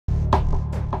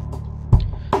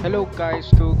Hello guys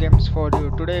to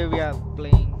games4U. Today we are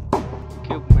playing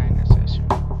Cube Miner session.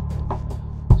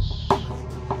 So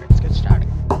let's get started.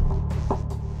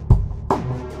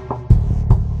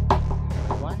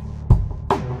 One.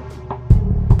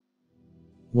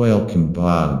 Welcome,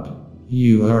 Bob.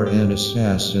 You are an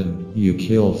assassin. You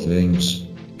kill things,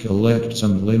 collect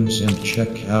some limbs and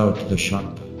check out the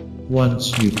shop.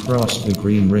 Once you cross the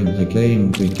green ring, the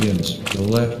game begins.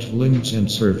 Collect limbs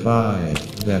and survive.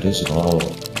 That is all.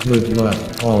 Good luck.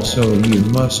 Also, you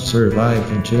must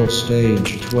survive until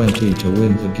stage 20 to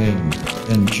win the game.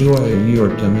 Enjoy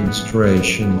your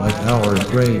demonstration of our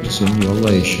great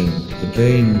simulation. The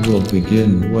game will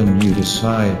begin when you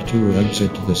decide to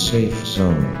exit the safe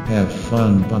zone. Have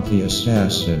fun, but the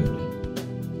assassin.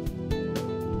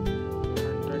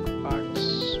 100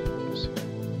 parts.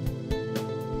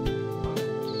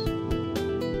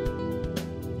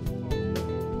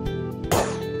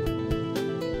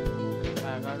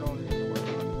 I got only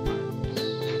 100 parts.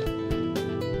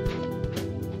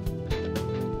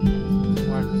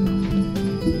 What?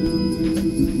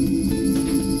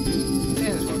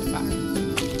 There's one part.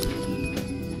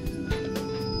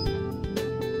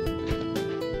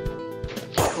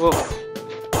 Whoa.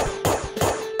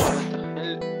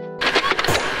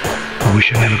 I wish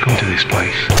I'd never come to this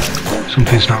place.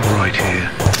 Something's not right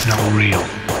here. Not real.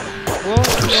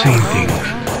 I'm seeing things.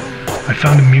 I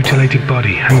found a mutilated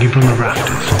body hanging from the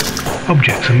rafters.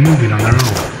 Objects are moving on their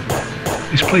own.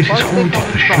 This place is haunted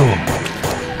for sure.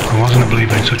 I wasn't a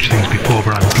believer in such things before,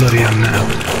 but I bloody am now.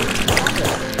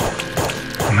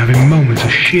 I'm having moments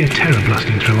of sheer terror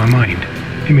blasting through my mind.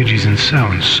 Images and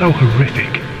sounds so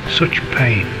horrific. Such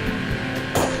pain.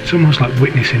 It's almost like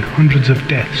witnessing hundreds of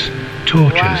deaths,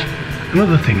 tortures, and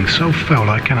other things so foul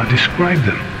I cannot describe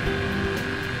them.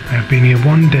 I have been here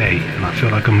one day and I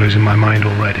feel like I'm losing my mind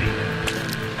already.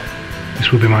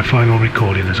 This will be my final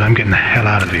recording as I'm getting the hell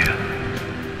out of here.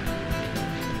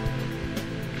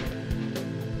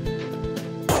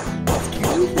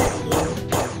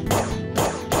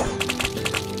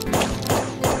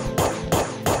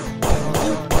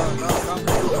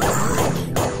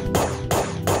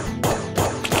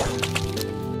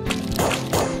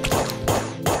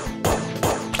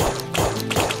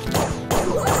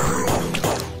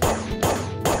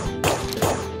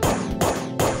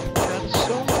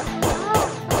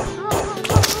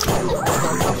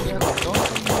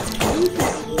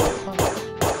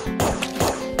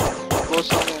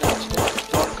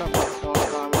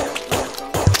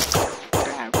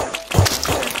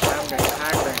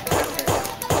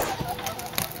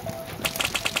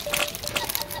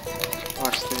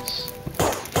 What's this?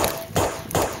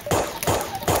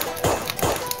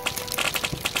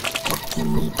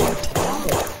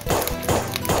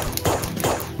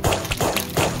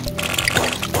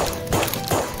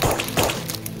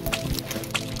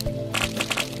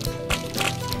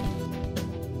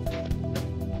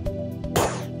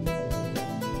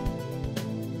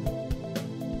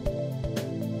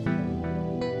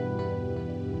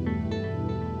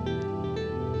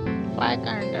 Why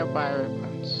can't I buy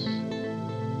weapons?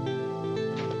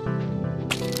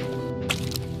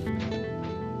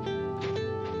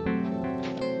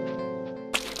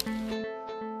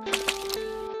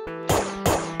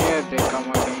 Here they come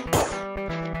again.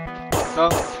 No,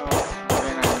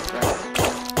 again I am trying.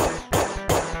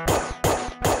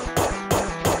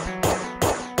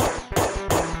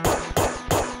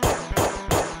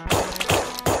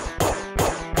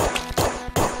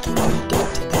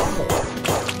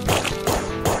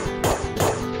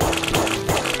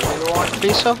 You want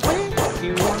piece of me?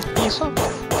 You want piece of me?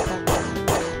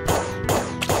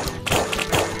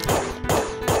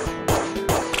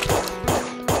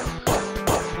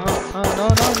 No, no,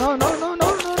 no, no, no, no, no,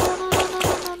 no, no, no,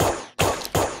 no, no.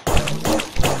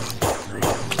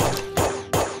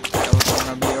 I don't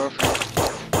wanna be your friend.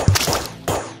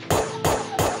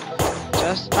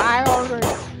 Just die already.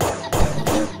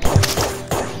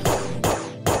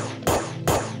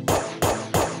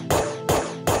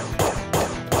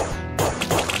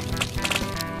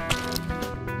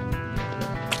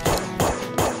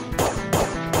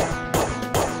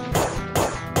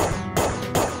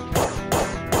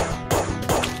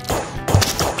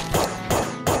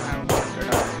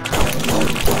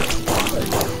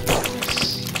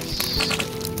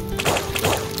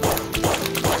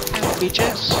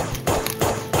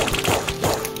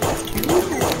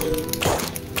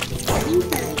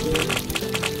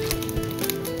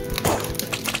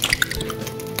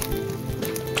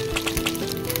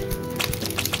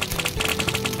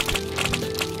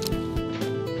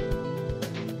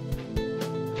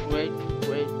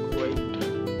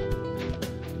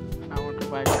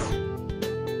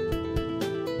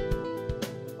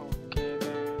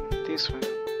 this one.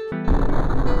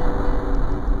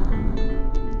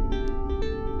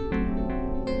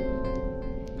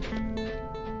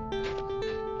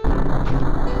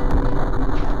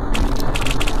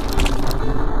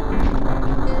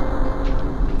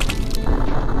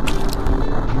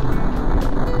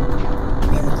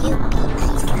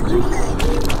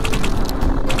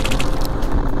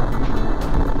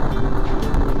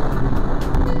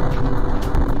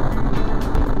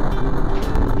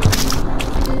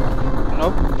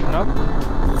 Nope, nope,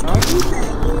 nope,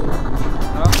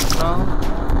 nope, no.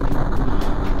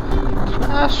 There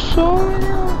are so many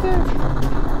of them.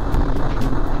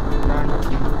 Run.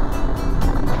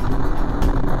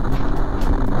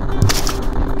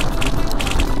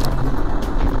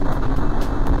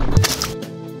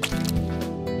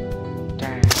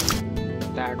 Damn,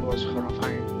 that was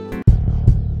horrifying.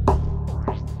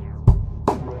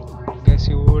 Guess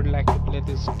you would like to play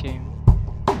this game.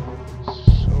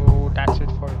 So that's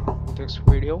it for this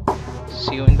video.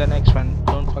 See you in the next one.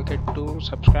 Don't forget to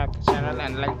subscribe the channel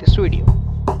and like this video.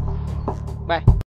 Bye.